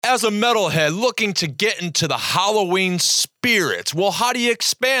As a metalhead looking to get into the Halloween spirit, well, how do you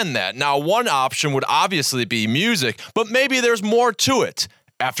expand that? Now, one option would obviously be music, but maybe there's more to it.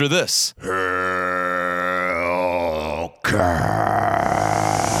 After this. Hellcast.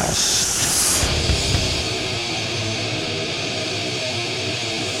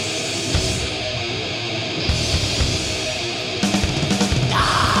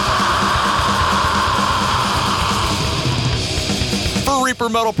 For Reaper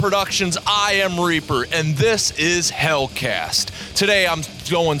Metal Productions, I am Reaper, and this is Hellcast. Today I'm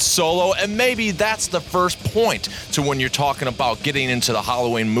going solo, and maybe that's the first point to when you're talking about getting into the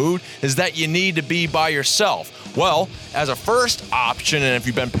Halloween mood, is that you need to be by yourself. Well, as a first option, and if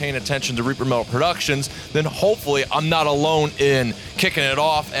you've been paying attention to Reaper Metal Productions, then hopefully I'm not alone in kicking it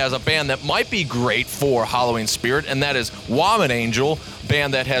off as a band that might be great for Halloween spirit, and that is Vomit Angel,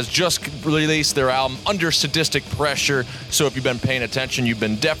 band that has just released their album Under Sadistic Pressure. So if you've been paying attention, you've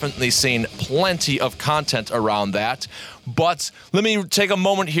been definitely seeing plenty of content around that. But let me take a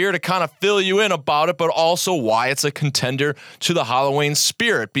moment here to kind of fill you in about it, but also why it's a contender to the Halloween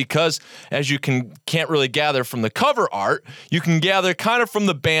spirit. Because as you can't really gather from the cover art, you can gather kind of from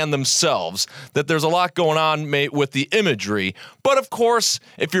the band themselves that there's a lot going on with the imagery. But of course,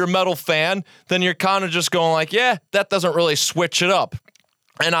 if you're a metal fan, then you're kind of just going like, yeah, that doesn't really switch it up.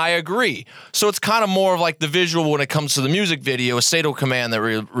 And I agree. So it's kind of more of like the visual when it comes to the music video, Sato Command that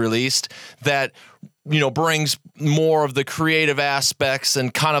released that, you know, brings more of the creative aspects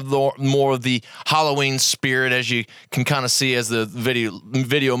and kind of more of the Halloween spirit, as you can kind of see as the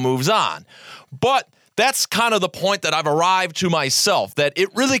video moves on. But that's kind of the point that I've arrived to myself, that it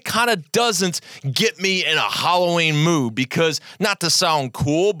really kind of doesn't get me in a Halloween mood, because not to sound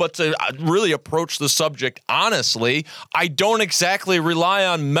cool, but to really approach the subject honestly, I don't exactly rely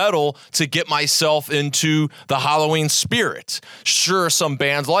on metal to get myself into the Halloween spirit. Sure, some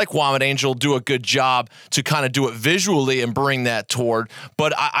bands like Vomit Angel do a good job to kind of do it visually and bring that toward,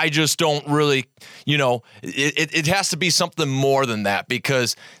 but I just don't really, you know, it has to be something more than that,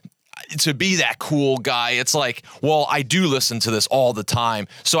 because to be that cool guy, it's like, well, I do listen to this all the time,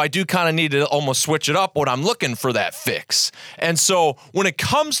 so I do kind of need to almost switch it up when I'm looking for that fix. And so when it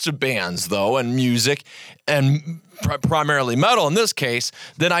comes to bands, though, and music, and primarily metal in this case,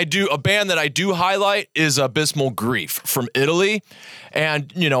 then a band that I do highlight is Abysmal Grief from Italy.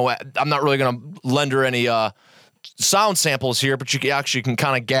 And, you know, I'm not really going to lend her any sound samples here, but you actually can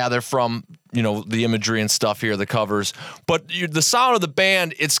kind of gather from, you know, the imagery and stuff here, the covers. But the sound of the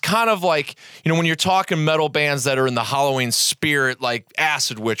band, it's kind of like, you know, when you're talking metal bands that are in the Halloween spirit, like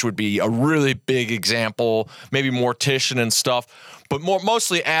Acid Witch would be a really big example, maybe Mortician and stuff, but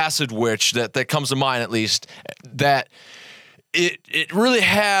mostly Acid Witch that comes to mind, at least, that it really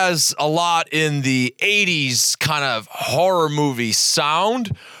has a lot in the 80s kind of horror movie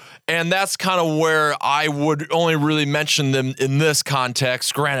sound. And that's kind of where I would only really mention them in this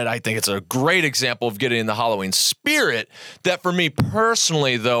context. Granted, I think it's a great example of getting in the Halloween spirit. That for me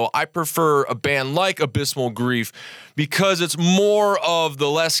personally, though, I prefer a band like Abysmal Grief because it's more of the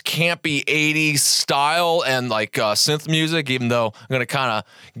less campy 80s style and like synth music, even though I'm going to kind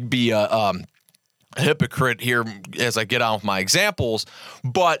of be a hypocrite here as I get on with my examples,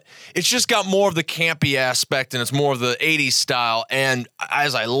 but it's just got more of the campy aspect and it's more of the 80s style. And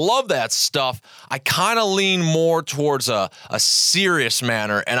as I love that stuff, I kind of lean more towards a serious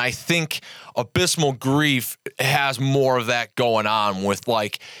manner. And I think Abysmal Grief has more of that going on with,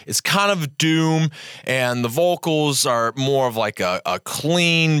 like, it's kind of doom and the vocals are more of like a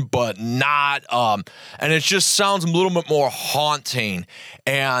clean but not and it just sounds a little bit more haunting.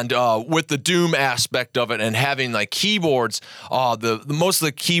 And with the doom aspect of it and having like keyboards, the most of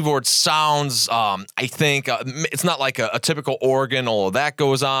the keyboard sounds, I think it's not like a typical organ, although that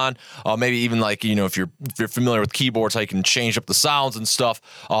goes on. Maybe even like, you know, if you're familiar with keyboards, how you can change up the sounds and stuff.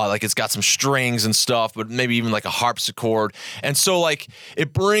 Like it's got some strings and stuff, but maybe even like a harpsichord. And so like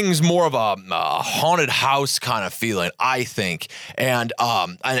it brings more of a haunted house kind of feeling, I think. And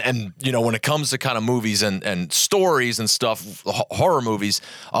you know, when it comes to kind of movies and stories and stuff, horror movies,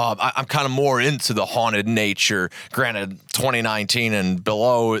 I'm kind of more into the haunted nature. Granted, 2019 and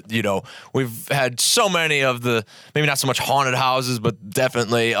below, you know, we've had so many of the, maybe not so much haunted houses, but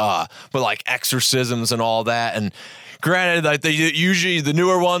definitely, but like exorcisms and all that. And granted, like usually the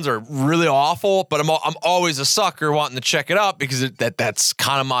newer ones are really awful, but I'm always a sucker wanting to check it out because that's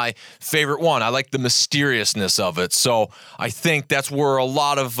kind of my favorite one. I like the mysteriousness of it. So I think that's where a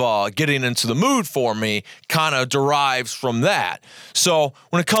lot of getting into the mood for me kind of derives from that. So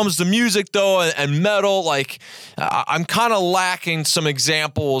when it comes to music, though, and metal, like I'm kind of lacking some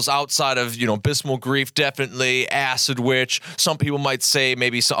examples outside of, Abysmal Grief, definitely, Acid Witch. Some people might say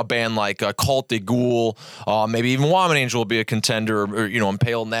maybe a band like Cult de Ghoul, maybe even Woman Angel will be a contender, or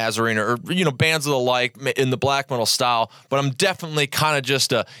Impaled Nazarene, or bands of the like in the black metal style. But I'm definitely kind of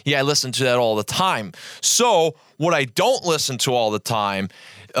just I listen to that all the time. So what I don't listen to all the time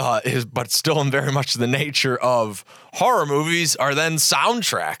but still in very much the nature of horror movies, are then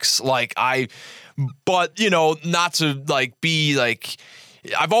soundtracks. But not to be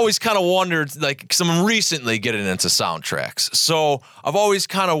I've always kind of wondered, because I'm recently getting into soundtracks. So I've always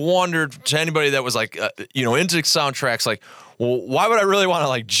kind of wondered, to anybody that was into soundtracks, well, why would I really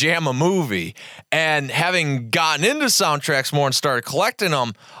want to jam a movie? And having gotten into soundtracks more and started collecting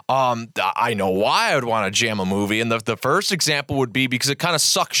them, I know why I would want to jam a movie. And the first example would be because it kind of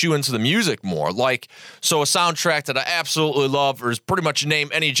sucks you into the music more. So a soundtrack that I absolutely love is pretty much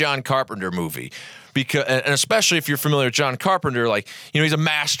name any John Carpenter movie. Because, and especially if you're familiar with John Carpenter, he's a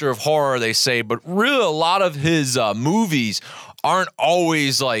master of horror, they say, but really a lot of his movies aren't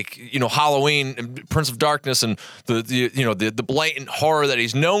always Halloween, Prince of Darkness, and the blatant horror that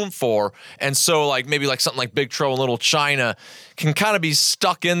he's known for. And so maybe something like Big Trouble in Little China can kind of be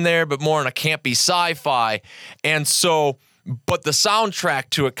stuck in there, but more in a campy sci-fi. And so, but the soundtrack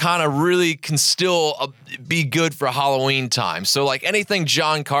to it kind of really can still be good for Halloween time. So anything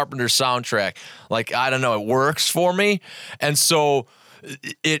John Carpenter soundtrack, I don't know, it works for me. And so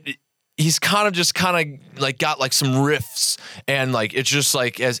he's kind of got some riffs, and it's just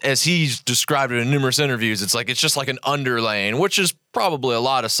as he's described it in numerous interviews, it's just like an underlaying, which is probably a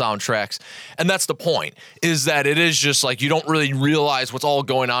lot of soundtracks. And that's the point, is that it is just you don't really realize what's all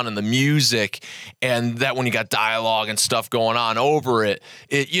going on in the music, and that when you got dialogue and stuff going on over it,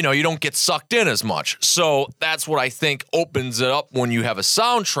 you don't get sucked in as much. So that's what I think opens it up when you have a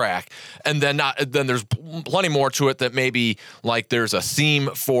soundtrack. And then there's plenty more to it, that maybe there's a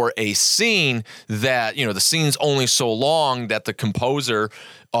theme for a scene that, the scene's only so long that the composer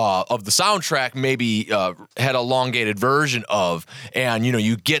of the soundtrack maybe had a elongated version of, and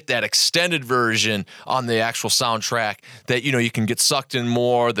you get that extended version on the actual soundtrack that you can get sucked in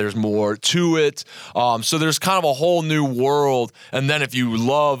more. There's more to it, so there's kind of a whole new world. And then if you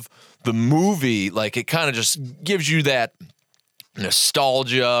love the movie, it kind of just gives you that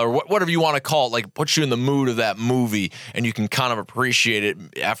nostalgia, or whatever you want to call it, puts you in the mood of that movie, and you can kind of appreciate it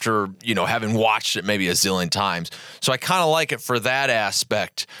after having watched it maybe a zillion times. So I kind of like it for that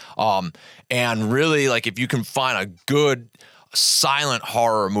aspect, and really if you can find a good silent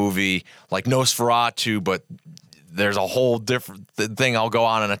horror movie like Nosferatu, but there's a whole different thing. I'll go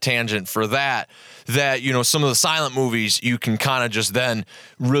on a tangent for that some of the silent movies, you can kind of just then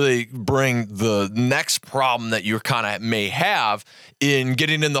really bring the next problem that you kind of may have in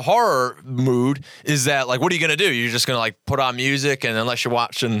getting in the horror mood, is that what are you going to do? You're just going to put on music, and unless you're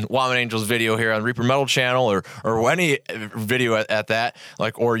watching Woman Angel's video here on Reaper Metal channel, or any video at that,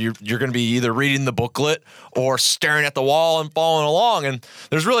 or you're going to be either reading the booklet or staring at the wall and following along. And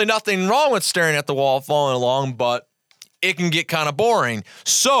there's really nothing wrong with staring at the wall and following along, but it can get kind of boring.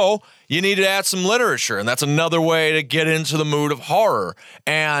 So you need to add some literature, and that's another way to get into the mood of horror.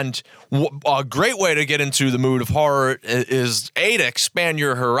 And a great way to get into the mood of horror is to expand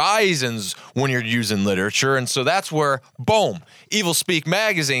your horizons when you're using literature. And so that's where, boom, Evil Speak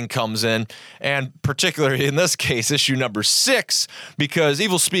magazine comes in, and particularly in this case, issue number 6, because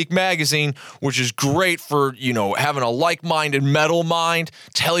Evil Speak magazine, which is great for, having a like-minded metal mind,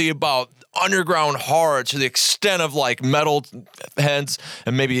 tell you about underground horror to the extent of metal heads,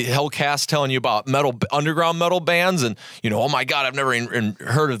 and maybe Hellcast telling you about underground metal bands, and oh my god, I've never even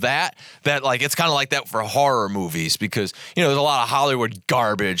heard of that it's kind of like that for horror movies, because there's a lot of Hollywood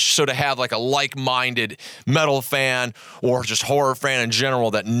garbage. So to have a like-minded metal fan, or just horror fan in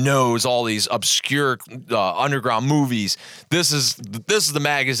general, that knows all these obscure underground movies, this is the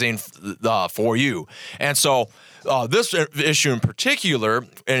magazine for you. And so this issue in particular,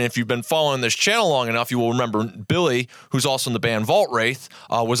 and if you've been following this channel long enough, you will remember Billy, who's also in the band Vault Wraith,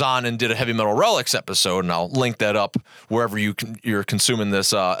 was on and did a Heavy Metal Relics episode, and I'll link that up wherever you're consuming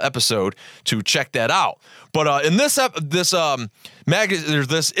this episode to check that out. But in this magazine, there's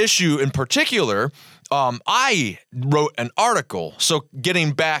this issue in particular. I wrote an article. So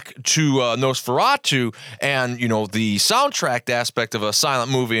getting back to Nosferatu and, the soundtrack aspect of a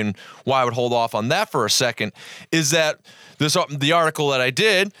silent movie and why I would hold off on that for a second is that the article that I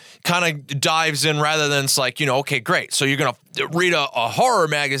did kind of dives in rather than it's like, okay, great. So you're going to read a horror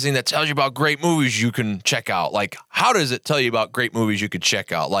magazine that tells you about great movies you can check out. Like, how does it tell you about great movies you could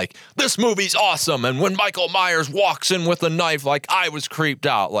check out? Like, this movie's awesome. And when Michael Myers walks in with a knife, like, I was creeped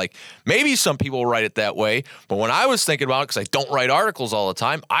out. Like, maybe some people write it that way. But when I was thinking about it, because I don't write articles all the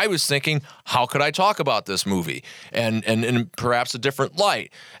time, I was thinking, how could I talk about this movie? And in perhaps a different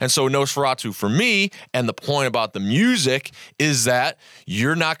light. And so Nosferatu for me, and the point about the music is that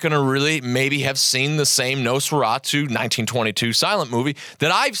you're not going to really maybe have seen the same Nosferatu 1922 silent movie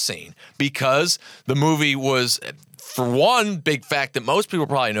that I've seen, because the movie was, for one big fact that most people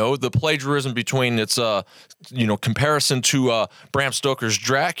probably know, the plagiarism between its comparison to Bram Stoker's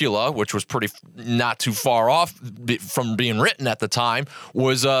Dracula, which was pretty not too far off from being written at the time,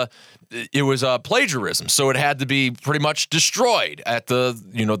 was it was plagiarism, so it had to be pretty much destroyed at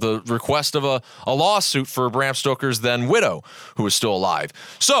the request of a lawsuit for Bram Stoker's then widow, who was still alive.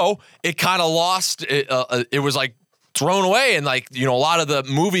 So it kind of lost. It was like thrown away, and a lot of the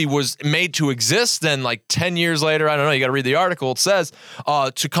movie was made to exist. Then 10 years later, I don't know, you got to read the article. It says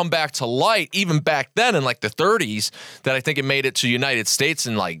to come back to light, even back then in the 30s, that I think it made it to United States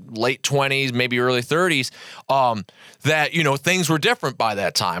in late 20s, maybe early 30s. That things were different by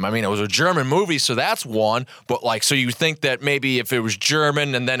that time. I mean, it was a German movie, so that's one. But so you think that maybe if it was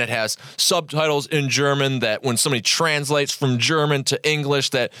German and then it has subtitles in German, that when somebody translates from German to English,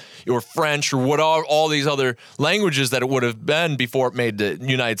 that or French or what all these other languages that it would have been before it made the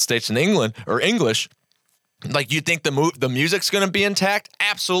United States and England or English. You think the music's going to be intact?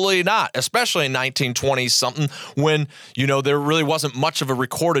 Absolutely not, especially in 1920 something when, there really wasn't much of a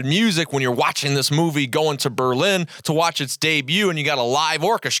recorded music when you're watching this movie going to Berlin to watch its debut and you got a live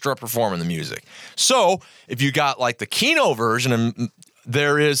orchestra performing the music. So if you got the Kino version and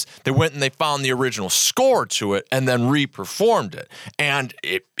they went and they found the original score to it and then re-performed it. And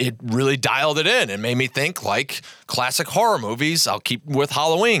it really dialed it in and made me think classic horror movies. I'll keep with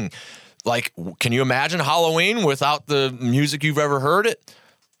Halloween. Can you imagine Halloween without the music you've ever heard it?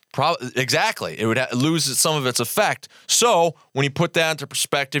 Exactly. It would lose some of its effect. So when you put that into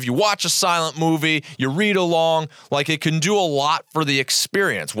perspective, you watch a silent movie, you read along, it can do a lot for the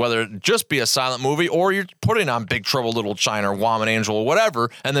experience, whether it just be a silent movie or you're putting on Big Trouble Little China or Woman Angel or whatever,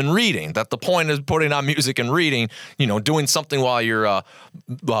 and then reading. That the point is putting on music and reading, doing something while you're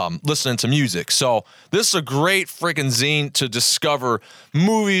listening to music. So this is a great freaking zine to discover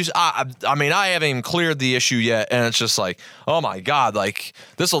movies. I mean, I haven't even cleared the issue yet, and it's just oh my God,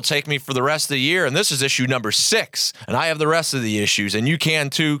 this will take me for the rest of the year, and this is issue number 6, and I have the rest of the issues, and you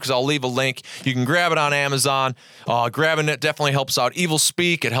can too, because I'll leave a link. You can grab it on Amazon. Grabbing it definitely helps out Evil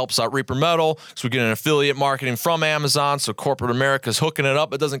Speak. It helps out Reaper Metal, so we get an affiliate marketing from Amazon, so corporate America's hooking it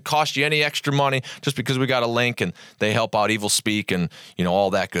up. It doesn't cost you any extra money just because we got a link, and they help out Evil Speak and all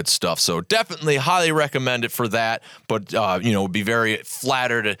that good stuff. So definitely highly recommend it for that, but would be very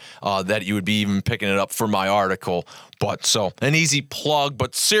flattered that you would be even picking it up for my article. But so an easy plug,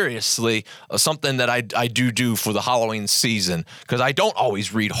 but seriously, something that I do for the Halloween season, because I don't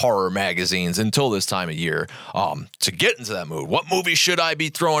always read horror magazines until this time of year to get into that mood. What movie should I be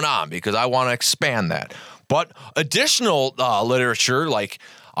throwing on? Because I want to expand that. But additional literature,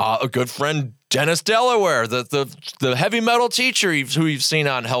 a good friend, Dennis Delaware, the heavy metal teacher who you've seen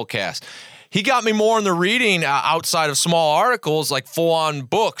on Hellcast. He got me more in the reading outside of small articles, full-on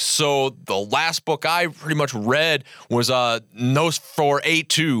books. So the last book I pretty much read was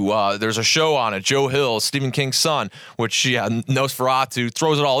Nosferatu. There's a show on it, Joe Hill, Stephen King's son, which, Nosferatu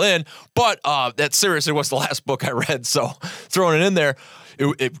throws it all in. But that seriously was the last book I read, so throwing it in there.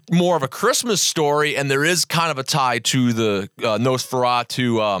 It more of a Christmas story, and there is kind of a tie to the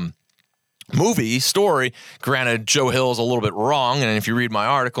Nosferatu movie story. Granted, Joe Hill is a little bit wrong, and if you read my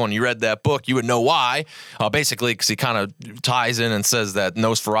article and you read that book, you would know why. Basically, because he kind of ties in and says that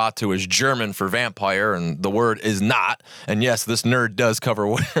Nosferatu is German for vampire, and the word is not. And yes, this nerd does cover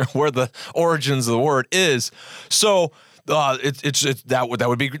where the origins of the word is. So that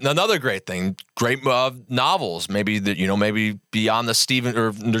would be another great thing. Great novels, maybe that maybe beyond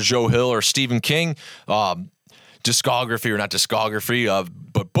the Joe Hill or Stephen King. discography, or not discography,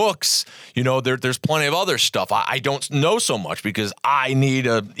 but books, there's plenty of other stuff. I don't know so much because I need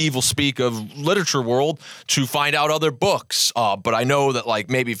a evil speak of literature world to find out other books. But I know that like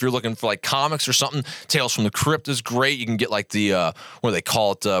maybe if you're looking for like comics or something, Tales from the Crypt is great. You can get like the what do they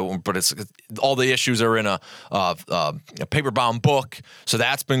call it? But it's all the issues are in a paper-bound book, so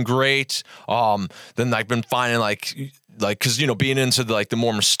that's been great. Then I've been finding like because being into the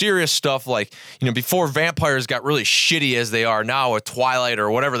more mysterious stuff, before vampires got really shitty as they are now with Twilight or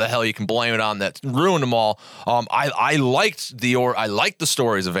whatever the hell you can blame it on that ruined them all. I liked the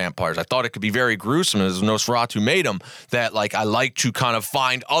stories of vampires. I thought it could be very gruesome, as Nosferatu made them. That I like to kind of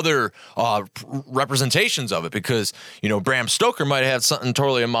find other representations of it, because Bram Stoker might have had something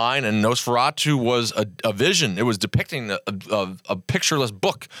totally in mind, and Nosferatu was a vision. It was depicting a pictureless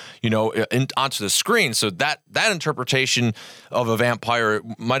book, onto the screen. So that interpretation of a vampire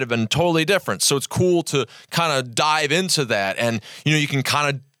might have been totally different. So it's cool to kind of dive into that, and you can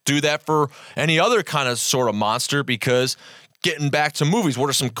kind of do that for any other kind of sort of monster. Because getting back to movies, what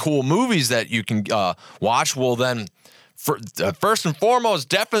are some cool movies that you can watch? Well, then first and foremost,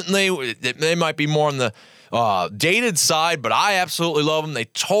 definitely they might be more on the dated side, but I absolutely love them. They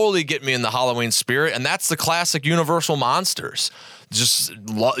totally get me in the Halloween spirit, and that's the classic Universal monsters. Just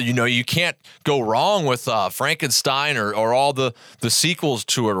you can't go wrong with Frankenstein or all the sequels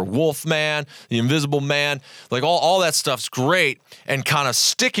to it, or Wolfman, The Invisible Man, all that stuff's great. And kind of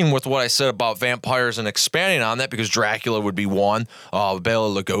sticking with what I said about vampires and expanding on that, because Dracula would be one, Bela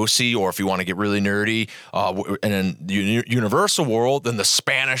Lugosi, or if you want to get really nerdy, and in the Universal world, then the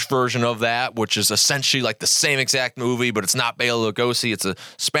Spanish version of that, which is essentially like the same exact movie, but it's not Bela Lugosi, it's a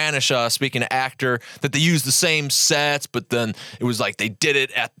Spanish speaking actor that they use the same sets, but then it was like they did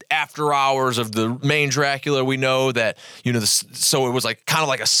it at after hours of the main Dracula. We know that so it was like kind of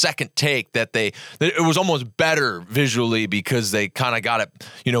like a second take that it was almost better visually, because they kind of got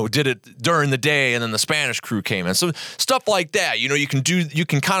it, did it during the day, and then the Spanish crew came in. So stuff like that, you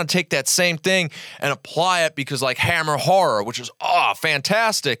can kind of take that same thing and apply it, because like Hammer Horror, which is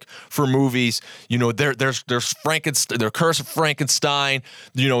fantastic for movies, there's Frankenstein, the Curse of Frankenstein,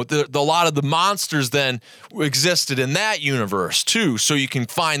 a lot of the monsters then existed in that universe too. So you can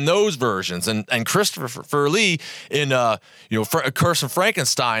find those versions, and Christopher Lee in Curse of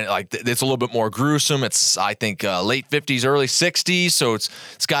Frankenstein, it's a little bit more gruesome. It's I think late 50s, early 60s, so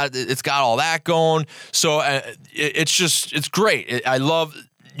it's got all that going. So it's great. I love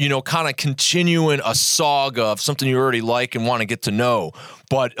kind of continuing a saga of something you already like and want to get to know,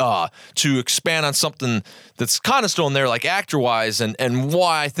 but to expand on something that's kind of still in there, like actor-wise, and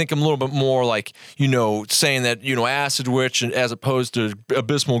why I think I'm a little bit more saying that, Acid Witch as opposed to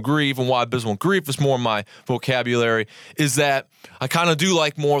Abysmal Grief, and why Abysmal Grief is more my vocabulary, is that I kind of do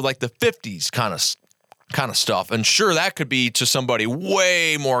like more like the 50s kind of stuff. And sure, that could be to somebody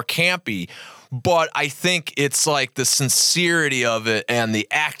way more campy, but I think it's like the sincerity of it and the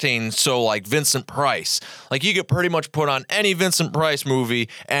acting. So like Vincent Price, you could pretty much put on any Vincent Price movie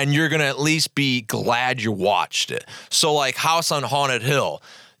and you're going to at least be glad you watched it. So like House on Haunted Hill.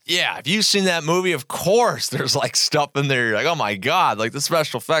 Yeah, if you've seen that movie, of course, there's stuff in there. You're like, oh my God, the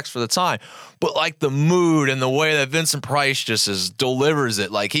special effects for the time. But the mood and the way that Vincent Price just delivers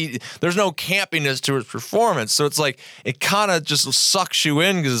it, there's no campiness to his performance. So it's it kind of just sucks you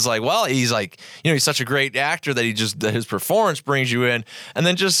in, because it's he's he's such a great actor that his performance brings you in. And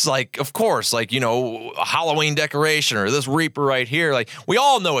then just of course, a Halloween decoration or this Reaper right here, we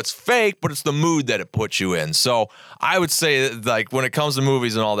all know it's fake, but it's the mood that it puts you in. So I would say that, when it comes to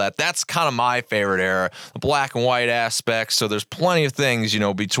movies and all that, that's kind of my favorite era, the black and white aspects. So there's plenty of things,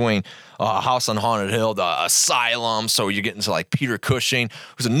 between House on Haunted Hill, the Asylum. So you get into Peter Cushing,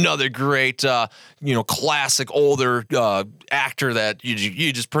 who's another great, classic older actor that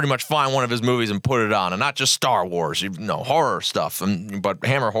you just pretty much find one of his movies and put it on, and not just Star Wars, horror stuff, but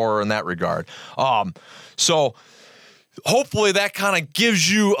Hammer Horror in that regard. So hopefully that kind of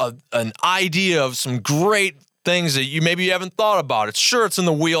gives you an idea of some great things that you haven't thought about. It's in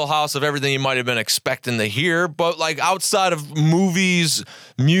the wheelhouse of everything you might have been expecting to hear, but outside of movies,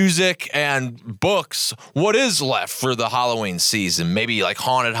 music, and books, what is left for the Halloween season? Maybe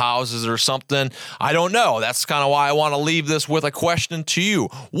haunted houses or something. I don't know. That's kind of why I want to leave this with a question to you.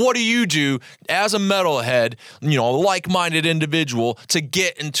 What do you do as a metalhead, like-minded individual, to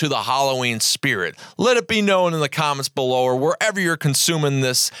get into the Halloween spirit? Let it be known in the comments below, or wherever you're consuming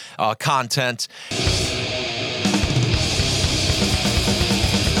this content.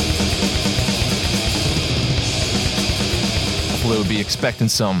 We'll be expecting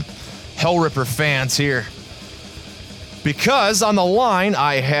some Hellripper fans here, because on the line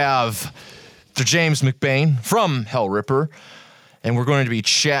I have Mr. James McBain from Hell Ripper, and we're going to be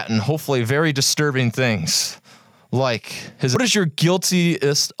chatting hopefully very disturbing things like what is your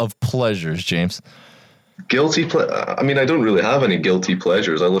guiltiest of pleasures, James? I mean, I don't really have any guilty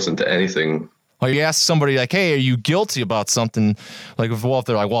pleasures. I listen to anything. Or you ask somebody like, hey, are you guilty about something? Like, if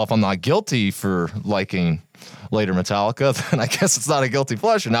they're like, well, if I'm not guilty for liking later Metallica, then I guess it's not a guilty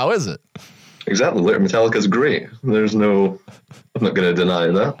pleasure now, is it? Exactly. Later Metallica's great. I'm not going to deny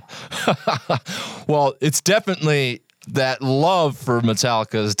that. Well, it's definitely, that love for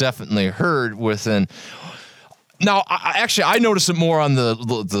Metallica is definitely heard within. Now, I noticed it more on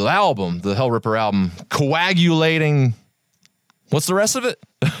the album, the Hell Ripper album, coagulating. What's the rest of it?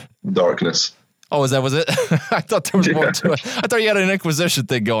 Darkness. Oh, was it? I thought there was more to it. I thought you had an Inquisition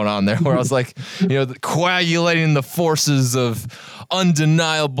thing going on there where I was like, coagulating the forces of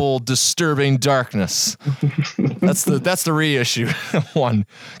undeniable, disturbing darkness. That's the reissue one.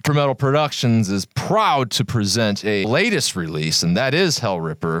 Hyper Metal Productions is proud to present a latest release, and that is Hell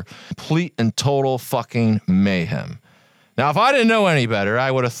Ripper, Complete and Total Fucking Mayhem. Now, if I didn't know any better, I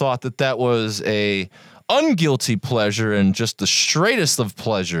would have thought that was a unguilty pleasure and just the straightest of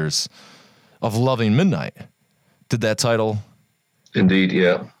pleasures of loving midnight. Did that title? Indeed,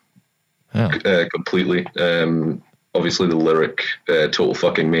 yeah. Completely. Obviously, the lyric "Total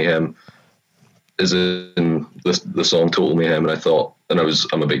Fucking Mayhem" is in the song "Total Mayhem," and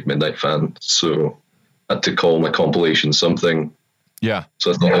I'm a big Midnight fan, so I had to call my compilation something. Yeah.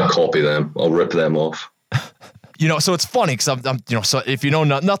 So I thought I'll copy them. I'll rip them off. So it's funny because I'm so if you know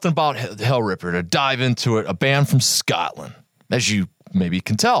nothing about Hell Ripper, to dive into it, a band from Scotland, as you maybe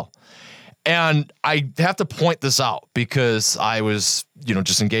can tell. And I have to point this out because I was,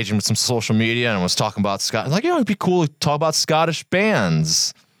 just engaging with some social media and I was talking about Scotland. Like, it'd be cool to talk about Scottish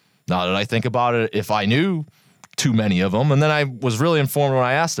bands. Now that I think about it, if I knew too many of them, and then I was really informed when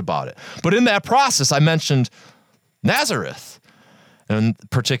I asked about it. But in that process, I mentioned Nazareth, and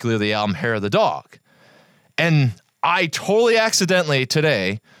particularly the album Hair of the Dog. And I totally accidentally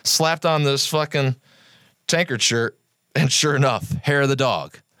today slapped on this fucking tankard shirt, and sure enough, Hair of the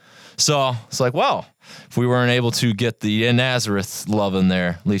Dog. So it's like, well, if we weren't able to get the Nazareth love in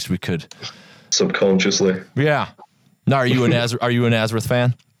there, at least we could. Subconsciously. Yeah. Now, are you a Nazareth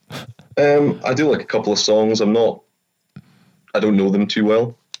fan? I do like a couple of songs. I don't know them too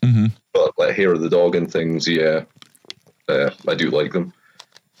well, but like Hair of the Dog and things, yeah, I do like them.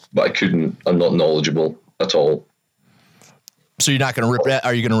 But I'm not knowledgeable at all. So you're not going to rip that?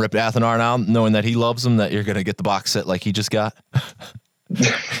 Are you going to rip Athenar now, knowing that he loves them, that you're going to get the box set like he just got?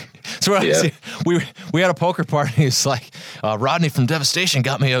 So we had a poker party. It's like Rodney from Devastation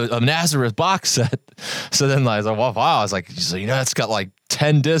got me a Nazareth box set. So then I was like, wow. I was like, it's got like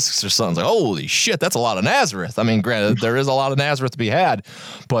 10 discs or something. I was like, holy shit, that's a lot of Nazareth. I mean, granted, there is a lot of Nazareth to be had,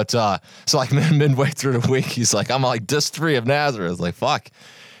 but so like midway through the week, he's like, I'm like disc 3 of Nazareth. I was like, fuck.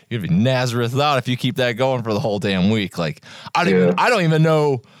 You'd be Nazareth out if you keep that going for the whole damn week. Like, I don't even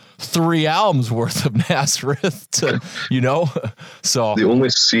know 3 albums worth of Nazareth, So the only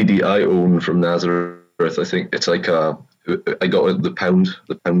CD I own from Nazareth, I think it's like I got it at the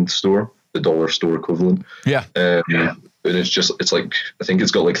pound store, the dollar store equivalent. Yeah. And it's like, I think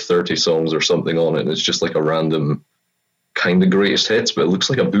it's got like 30 songs or something on it, and it's just like a random kind of greatest hits, but it looks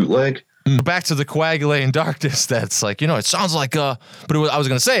like a bootleg. Back to the coagulating darkness. That's like, it sounds like I was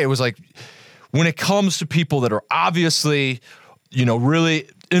going to say, it was like, when it comes to people that are obviously, really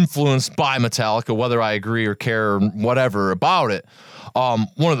influenced by Metallica, whether I agree or care or whatever about it.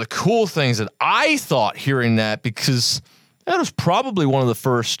 One of the cool things that I thought hearing that, because that was probably one of the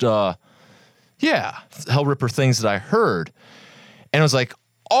first, Hell Ripper things that I heard. And I was like,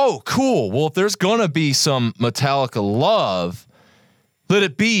 oh, cool. Well, if there's going to be some Metallica love, let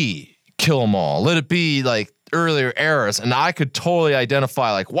it be Kill 'Em All. Let it be like earlier eras. And I could totally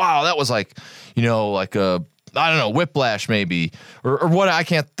identify like, wow, that was like, like a, I don't know, Whiplash maybe, or what, I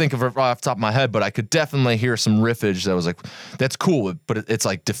can't think of it off the top of my head, but I could definitely hear some riffage that was like, that's cool, but it's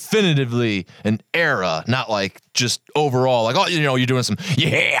like definitively an era, not like just overall, like, oh, you're doing some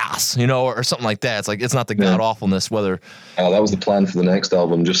yes, or something like that. It's like, it's not the god awfulness, whether. Oh, that was the plan for the next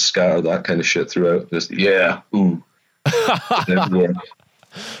album, just scatter that kind of shit throughout. Just,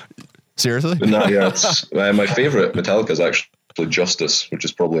 Seriously? But no, yeah, it's, my favorite Metallica is actually Justice, which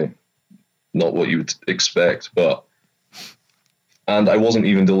is probably not what you would expect, and I wasn't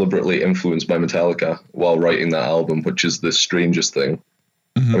even deliberately influenced by Metallica while writing that album, which is the strangest thing.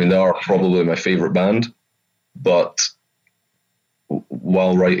 I mean, they are probably my favorite band, but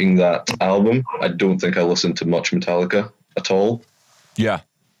while writing that album, I don't think I listened to much Metallica at all. Yeah.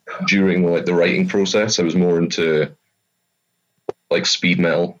 During the writing process, I was more into like speed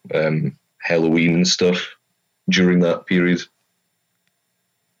metal, Halloween and stuff during that period.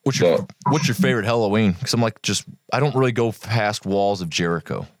 What's your favorite Halloween? Because I'm like, I don't really go past Walls of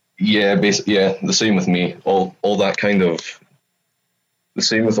Jericho. Yeah, basically, yeah, the same with me. All that kind of, the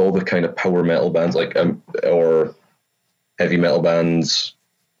same with all the kind of power metal bands, like or heavy metal bands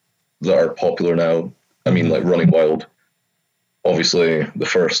that are popular now. I mean, like Running Wild. Obviously, the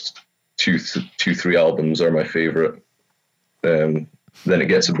first three albums are my favorite. Then it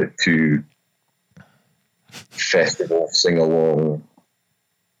gets a bit too festival, sing along.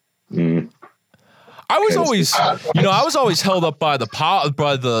 I was always held up by the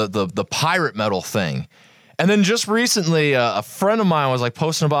pirate metal thing, and then just recently, a friend of mine was like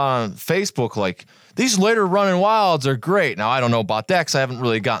posting about on Facebook, like, these later Running Wilds are great. Now I don't know about that because I haven't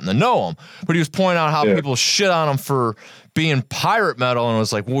really gotten to know them, but he was pointing out how people shit on them for being pirate metal, and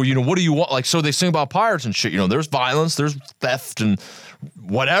was like, well, what do you want? Like, so they sing about pirates and shit. There's violence, there's theft, and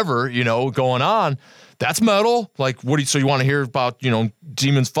whatever going on. That's metal. Like, so you want to hear about,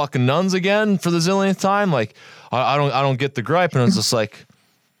 demons fucking nuns again for the zillionth time? Like, I don't get the gripe. And it's just like,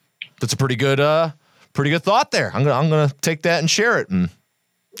 that's a pretty good thought there. I'm gonna take that and share it. And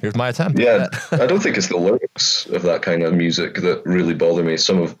here's my attempt. Yeah, I don't think it's the lyrics of that kind of music that really bother me.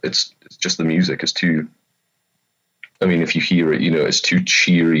 It's just the music is too. I mean, if you hear it, it's too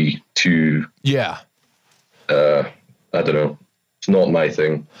cheery. Too. Yeah. I don't know. It's not my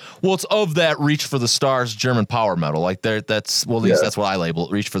thing. Well, it's of that Reach for the Stars German power metal. Like that's at least that's what I label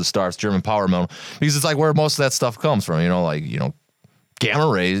it, Reach for the Stars German power metal, because it's like where most of that stuff comes from. Gamma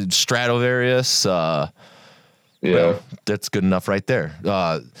Ray, Stratovarius. Well, that's good enough right there.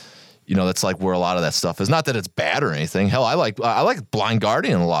 That's like where a lot of that stuff is. Not that it's bad or anything. Hell, I like Blind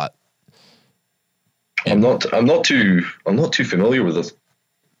Guardian a lot. I'm not too familiar with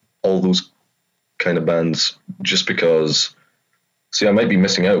all those kind of bands, just because. See, I might be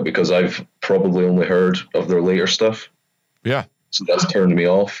missing out because I've probably only heard of their later stuff. Yeah. So that's turned me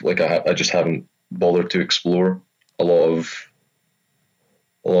off. Like I just haven't bothered to explore a lot of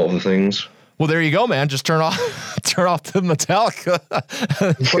the things. Well, there you go, man. Just turn off the Metallica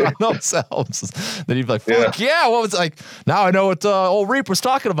and put on those albums. Then you'd be like, fuck yeah. What was like? Now I know what old Reap was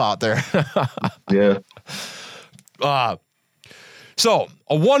talking about there. Yeah. So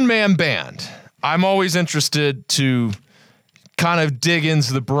a one-man band. I'm always interested to kind of dig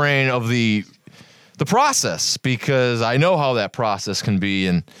into the brain of the process, because I know how that process can be,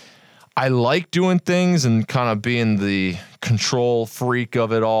 and I like doing things and kind of being the control freak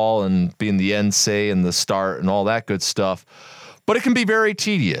of it all and being the end say and the start and all that good stuff. But it can be very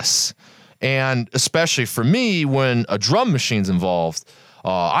tedious, and especially for me when a drum machine's involved.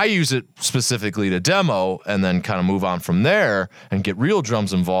 I use it specifically to demo and then kind of move on from there and get real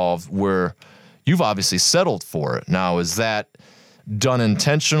drums involved, where you've obviously settled for it. Now, is that done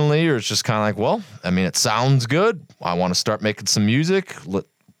intentionally, or it's just kind of like, well, I mean, it sounds good. I want to start making some music.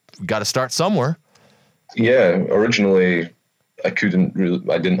 Got to start somewhere. Yeah, originally I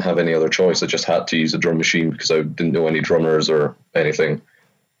didn't have any other choice. I just had to use a drum machine because I didn't know any drummers or anything.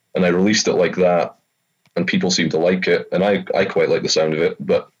 And I released it like that, and people seemed to like it. And I quite like the sound of it.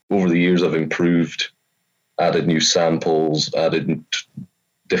 But over the years, I've improved, added new samples, added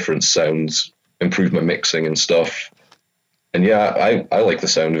different sounds, improved my mixing and stuff. And yeah, I like the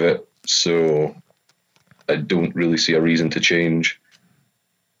sound of it, so I don't really see a reason to change.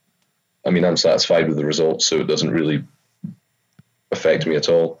 I mean, I'm satisfied with the results, so it doesn't really affect me at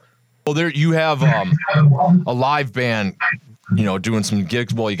all. Well, there you have a live band, doing some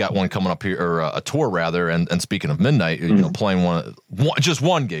gigs. Well, you got one coming up here, or a tour rather. And speaking of Midnight, playing just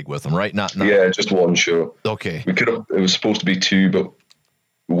one gig with them, right? Not yeah, just one show. Okay. It was supposed to be two, but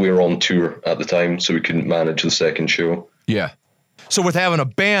we were on tour at the time, so we couldn't manage the second show. Yeah. So with having a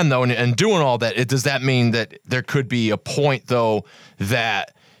band, though, and doing all that, does that mean that there could be a point, though,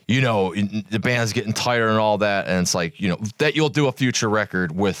 that, the band's getting tired and all that, and it's like, that you'll do a future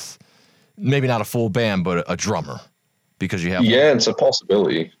record with maybe not a full band, but a drummer, because you have... Yeah, it's a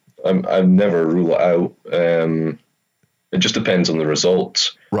possibility. I never rule it out. It just depends on the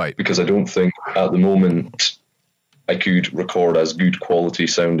results. Right. Because I don't think at the moment I could record as good quality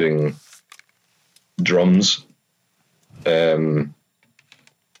sounding drums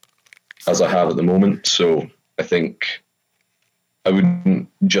as I have at the moment. So I think I wouldn't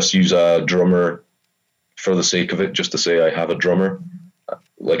just use a drummer for the sake of it, just to say I have a drummer,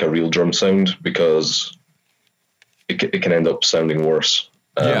 like a real drum sound, because it can end up sounding worse.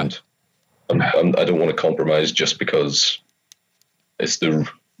 And I don't want to compromise just because it's the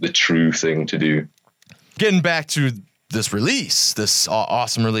true thing to do. Getting back to this release, this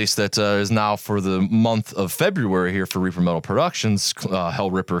awesome release that is now for the month of February here for Reaper Metal Productions,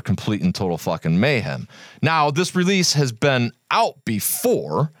 Hellripper Complete and Total Fucking Mayhem. Now, this release has been out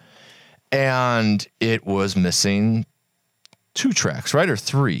before, and it was missing 2 tracks, right? Or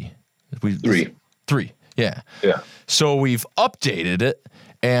 3? Three, yeah. Yeah. So we've updated it,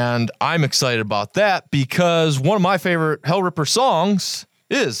 and I'm excited about that because one of my favorite Hellripper songs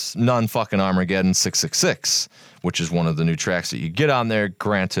is None Fucking Armageddon 666, which is one of the new tracks that you get on there.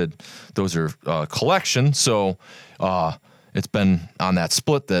 Granted, those are collection, so it's been on that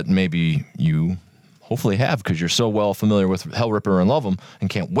split that maybe you hopefully have because you're so well familiar with Hellripper and love them and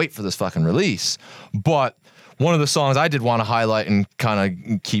can't wait for this fucking release. But one of the songs I did want to highlight and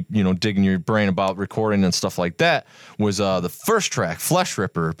kind of keep, digging your brain about recording and stuff like that was the first track, Flesh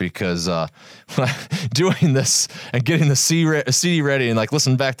Ripper, because doing this and getting the CD ready and like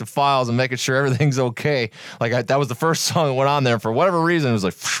listening back to files and making sure everything's okay. Like that was the first song that went on there. For whatever reason, it was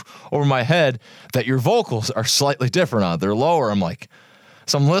like over my head that your vocals are slightly different on it. They're lower. I'm like,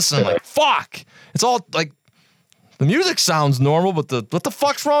 so I'm listening like, fuck. It's all like, the music sounds normal, but what the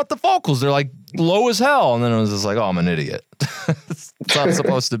fuck's wrong with the vocals? They're like low as hell. And then it was just like, oh, I'm an idiot. It's not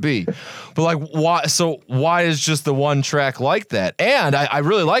supposed to be. But like, why? So why is just the one track like that? And I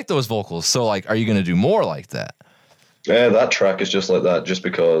really like those vocals. So like, are you going to do more like that? Yeah, that track is just like that, just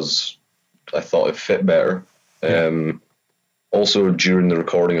because I thought it fit better. Also, during the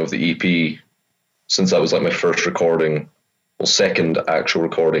recording of the EP, since that was like my first recording, second actual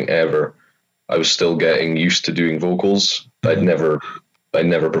recording ever, I was still getting used to doing vocals. I'd never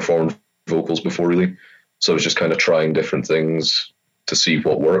performed vocals before, really. So I was just kind of trying different things to see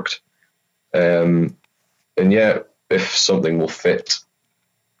what worked. And yeah, if something will fit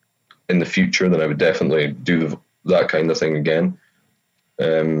in the future, then I would definitely do that kind of thing again.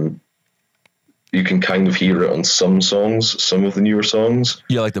 You can kind of hear it on some songs, some of the newer songs.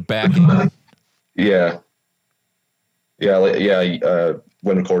 Yeah, like the backing. Yeah.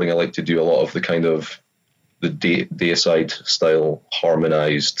 When recording, I like to do a lot of the kind of the Deicide style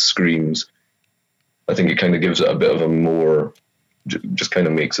harmonized screams. I think it kind of gives it a bit of a more, just kind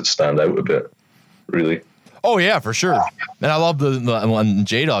of makes it stand out a bit, really. Oh yeah, for sure. And I love the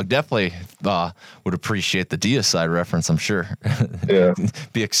J-Dog definitely would appreciate the Deicide reference, I'm sure. Yeah.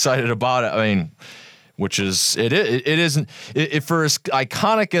 Be excited about it. I mean, which is, it isn't, for as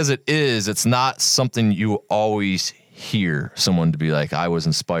iconic as it is, it's not something you always hear someone to be like, I was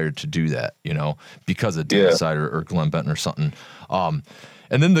inspired to do that, because of Deicide or Glenn Benton or something.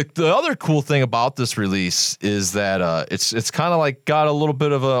 And then the other cool thing about this release is that it's kind of like got a little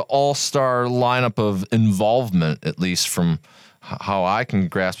bit of an all-star lineup of involvement, at least from how I can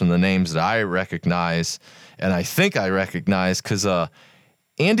grasp in the names that I recognize, and I think I recognize because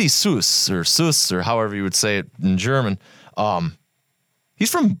Andy Suess, or however you would say it in German,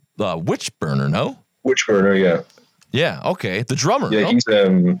 he's from Witchburner, no? Witchburner, yeah. Yeah, okay. The drummer. Yeah, no? He's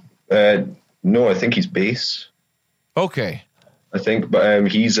no, I think he's bass. Okay. I think,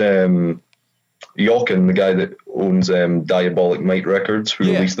 but he's Jochen, the guy that owns Diabolic Might Records, who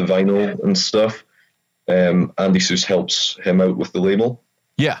released the vinyl and stuff. Andy Suess helps him out with the label.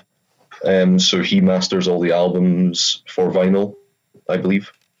 Yeah. So he masters all the albums for vinyl, I believe.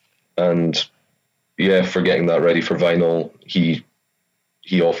 And yeah, for getting that ready for vinyl, he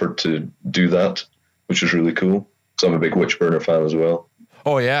offered to do that, which was really cool. So I'm a big Witchburner fan as well.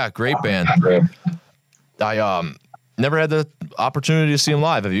 Oh yeah, great band. I never had the opportunity to see them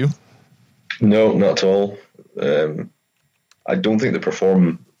live. Have you? No, not at all. I don't think they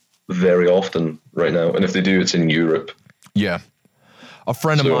perform very often right now, and if they do, it's in Europe. Yeah, a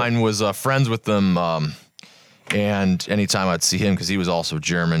friend of mine was friends with them, and anytime I'd see him, because he was also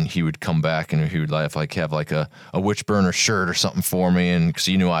German, he would come back and he would have like a Witchburner shirt or something for me, and because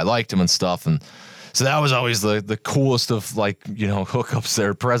he knew I liked him and stuff, and so that was always the coolest of hookups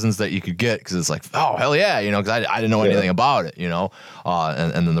there, presents that you could get, because it's like, oh hell yeah, because I didn't know anything about it,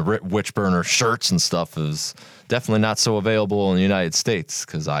 and then the Witchburner shirts and stuff is definitely not so available in the United States,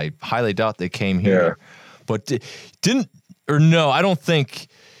 because I highly doubt they came here. But I don't think,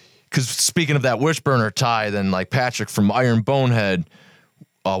 because speaking of that Witchburner tie, then like Patrick from Iron Bonehead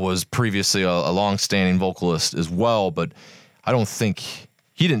was previously a long-standing vocalist as well, but I don't think.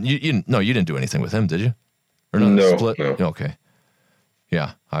 You didn't do anything with him, did you? Or no, split? No. Okay.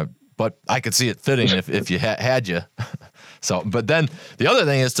 Yeah, but I could see it fitting if you had you. So, but then the other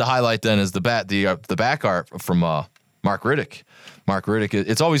thing is to highlight then is the back art from Mark Riddick. Mark Riddick.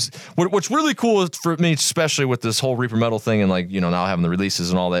 It's always what's really cool for me, especially with this whole Reaper Metal thing, and now having the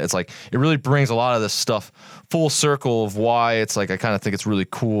releases and all that. It's like it really brings a lot of this stuff full circle of why it's like I kind of think it's really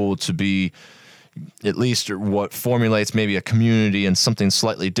cool to be at least what formulates maybe a community and something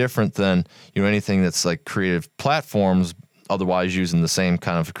slightly different than, anything that's like creative platforms, otherwise using the same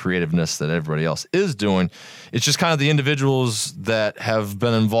kind of creativeness that everybody else is doing. It's just kind of the individuals that have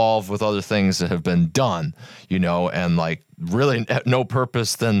been involved with other things that have been done, and like really no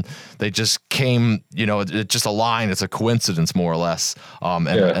purpose. Then they just came, it just aligned. It's a coincidence more or less.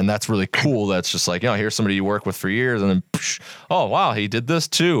 And that's really cool. That's just like, here's somebody you work with for years and then, oh, wow, he did this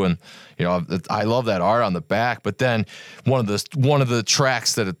too. And, I love that art on the back. But then one of the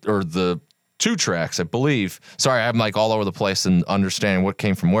tracks or the 2 tracks, I believe. Sorry, I'm like all over the place in understanding what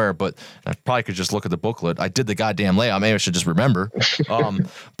came from where, but I probably could just look at the booklet. I did the goddamn layout. Maybe I should just remember.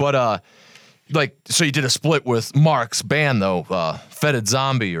 So you did a split with Mark's band though, Fetid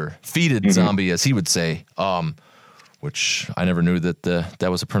Zombie or Feeded Zombie, as he would say, which I never knew that that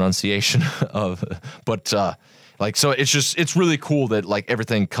was a pronunciation of, but so it's really cool that like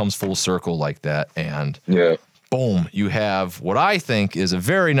everything comes full circle like that. And boom, you have what I think is a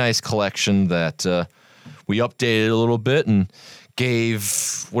very nice collection that we updated a little bit and gave,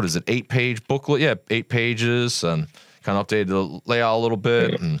 8-page booklet? Yeah, 8 pages, and kind of updated the layout a little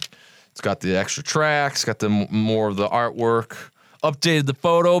bit. And it's got the extra tracks, got the more of the artwork, updated the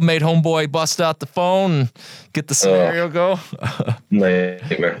photo, made homeboy bust out the phone and get the scenario go.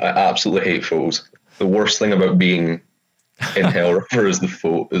 Nightmare. I absolutely hate photos. The worst thing about being in Hell Ripper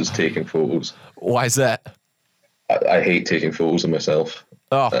is taking photos. Why is that? I hate taking photos of myself.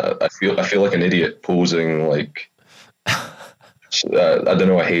 Oh. I feel like an idiot posing. Like I don't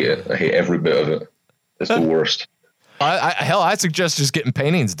know. I hate it. I hate every bit of it. It's the worst. I suggest just getting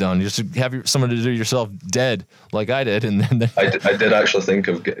paintings done. Just have someone to do yourself dead like I did, and then I did actually think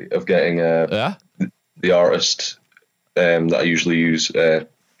of getting the artist that I usually use.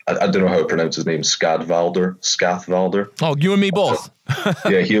 I don't know how to pronounce his name. Skathvalder. Oh, you and me both.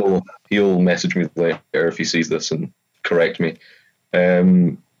 Yeah, he'll message me later if he sees this and correct me.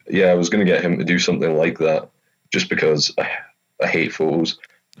 I was going to get him to do something like that, just because I hate photos.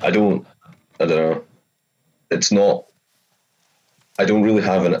 I don't know. It's not. I don't really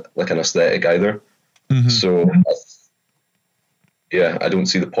have an aesthetic either. Mm-hmm. So I don't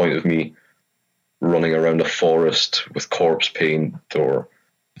see the point of me running around a forest with corpse paint or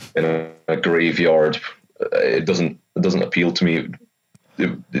in a graveyard. It doesn't appeal to me.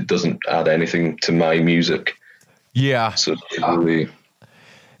 It doesn't add anything to my music. Yeah. So really,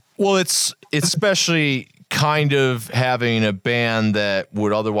 well, it's especially kind of having a band that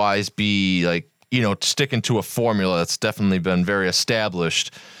would otherwise be like, sticking to a formula that's definitely been very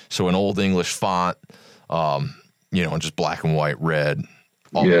established. So an old English font, and just black and white, red,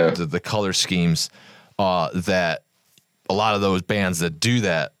 all the color schemes, that a lot of those bands that do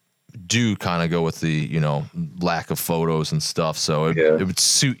that do kind of go with the, lack of photos and stuff. So it would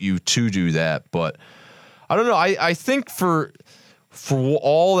suit you to do that. But I don't know. I think for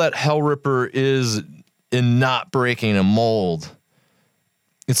all that Hell Ripper is in not breaking a mold,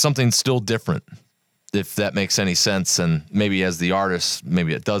 it's something still different, if that makes any sense. And maybe as the artist,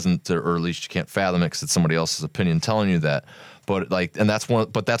 maybe it doesn't, or at least you can't fathom it because it's somebody else's opinion telling you that. But that's one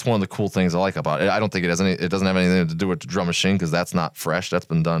of the cool things I like about it. I don't think it doesn't have anything to do with the drum machine, because that's not fresh. That's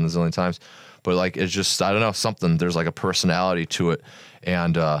been done a zillion times. But like, it's just, I don't know, something, there's like a personality to it.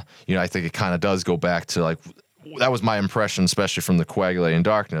 And, I think it kind of does go back to like, that was my impression, especially from the Coagulating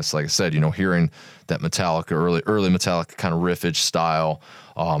Darkness. Like I said, hearing that Metallica, early Metallica kind of riffage style,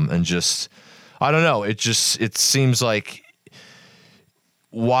 and just, I don't know. It seems like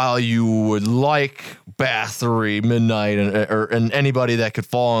while you would like Bathory, Midnight, and anybody that could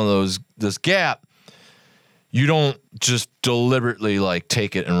fall in this gap, you don't just deliberately like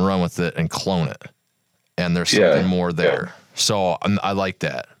take it and run with it and clone it. And there's something more there. Yeah. So I like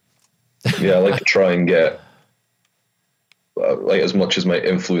that. Yeah, I like to try and get as much as my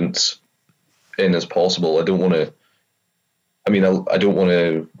influence in as possible. I don't want to. I don't want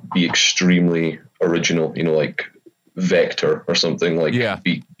to be extremely original. Like Vector or something,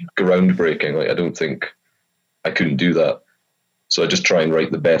 be groundbreaking. Like, I don't think I couldn't do that. So I just try and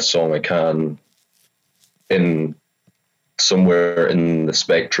write the best song I can in somewhere in the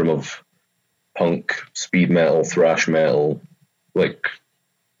spectrum of punk, speed metal, thrash metal. Like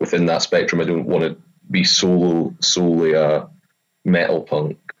within that spectrum, I don't want to be solely a metal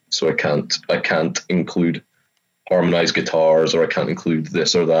punk. So I can't include harmonized guitars, or I can't include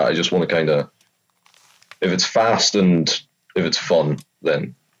this or that. I just want to kind of, if it's fast and if it's fun,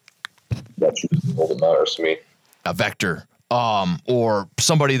 then that's all that matters to me. A Vector, or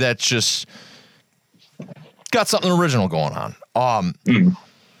somebody that's just got something original going on.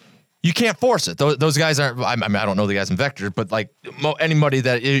 you can't force it. Those guys aren't. I mean, I don't know the guys in Vector, but like anybody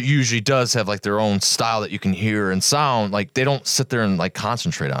that usually does have like their own style that you can hear and sound. Like they don't sit there and like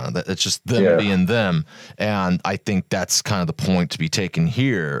concentrate on it. It's just them being them. And I think that's kind of the point to be taken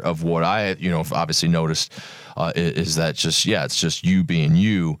here of what I, obviously noticed is that it's just you being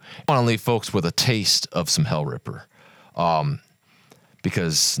you. I want to leave folks with a taste of some Hellripper,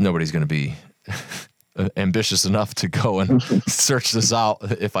 because nobody's going to be ambitious enough to go and search this out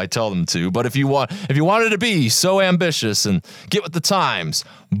if I tell them to. But if you wanted to be so ambitious and get with the times,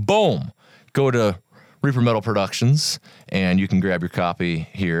 boom, go to Reaper Metal Productions and you can grab your copy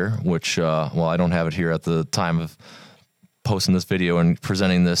here, which, I don't have it here at the time of posting this video and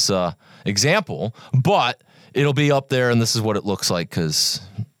presenting this example, but it'll be up there, and this is what it looks like, because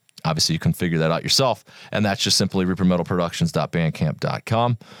obviously you can figure that out yourself, and that's just simply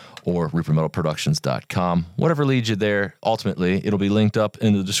reapermetalproductions.bandcamp.com or reapermetalproductions.com. Whatever leads you there, ultimately, it'll be linked up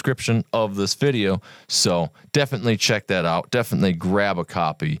in the description of this video. So definitely check that out. Definitely grab a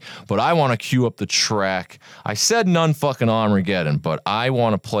copy. But I want to cue up the track. I said None Fucking Armageddon, but I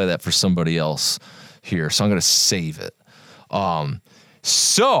want to play that for somebody else here. So I'm going to save it.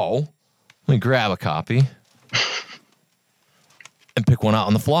 So let me grab a copy and pick one out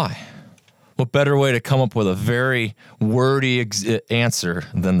on the fly. What better way to come up with a very wordy answer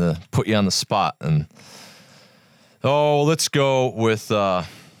than to put you on the spot? And let's go with there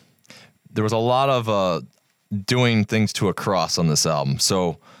was a lot of doing things to a cross on this album.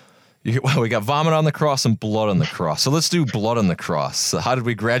 So we got Vomit on the Cross and Blood on the Cross. So let's do Blood on the Cross. So how did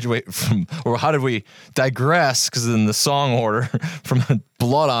we graduate from, or how did we digress, because in the song order, from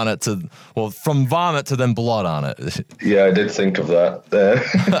blood on it to, from vomit to then blood on it? Yeah, I did think of that.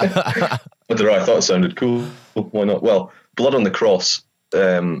 I don't know, I thought it sounded cool. Why not? Well, Blood on the Cross,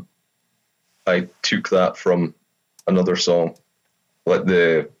 I took that from another song, like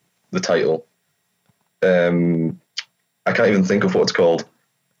the title. I can't even think of what it's called.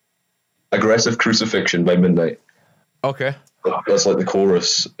 Aggressive Crucifixion by Midnight. Okay. That's like the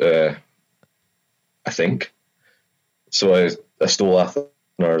chorus, I think. So I stole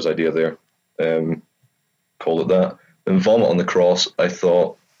Athenar's idea there. Called it that. And Vomit on the Cross, I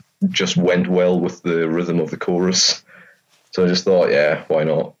thought, just went well with the rhythm of the chorus. So I just thought, yeah, why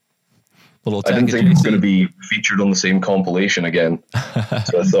not? I didn't think it was going to be featured on the same compilation again.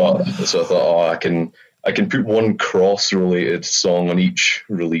 So I thought, I can put one cross-related song on each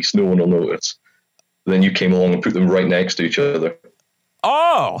release. No one will notice. Then you came along and put them right next to each other.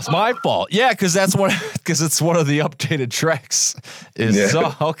 Oh, it's my fault. Yeah, because it's one of the updated tracks.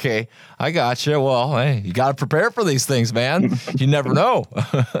 Okay, I got you. Well, hey, you got to prepare for these things, man. You never know.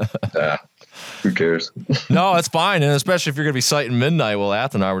 Who cares? No, it's fine, and especially if you're going to be citing Midnight. Well,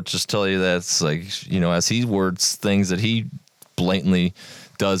 Athenar would just tell you that it's like, as he words things that he blatantly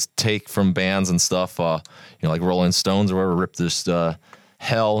does take from bands and stuff, like Rolling Stones or whatever, ripped this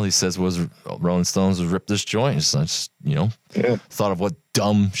Hell, he says, was Rolling Stones was Rip This Joint. So I just, thought of what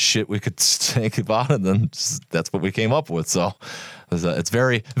dumb shit we could think about it, and then that's what we came up with. So it's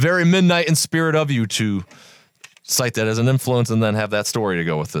very, very Midnight in spirit of you to cite that as an influence and then have that story to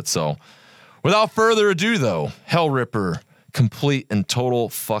go with it. So without further ado, though, Hellripper, Complete and Total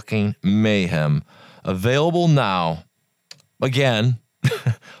Fucking Mayhem, available now, again,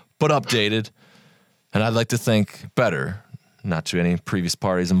 but updated, and I'd like to think better, not to any previous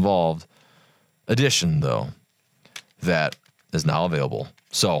parties involved, edition, though, that is now available.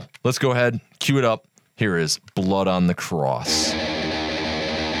 So let's go ahead, cue it up. Here is Blood on the Cross.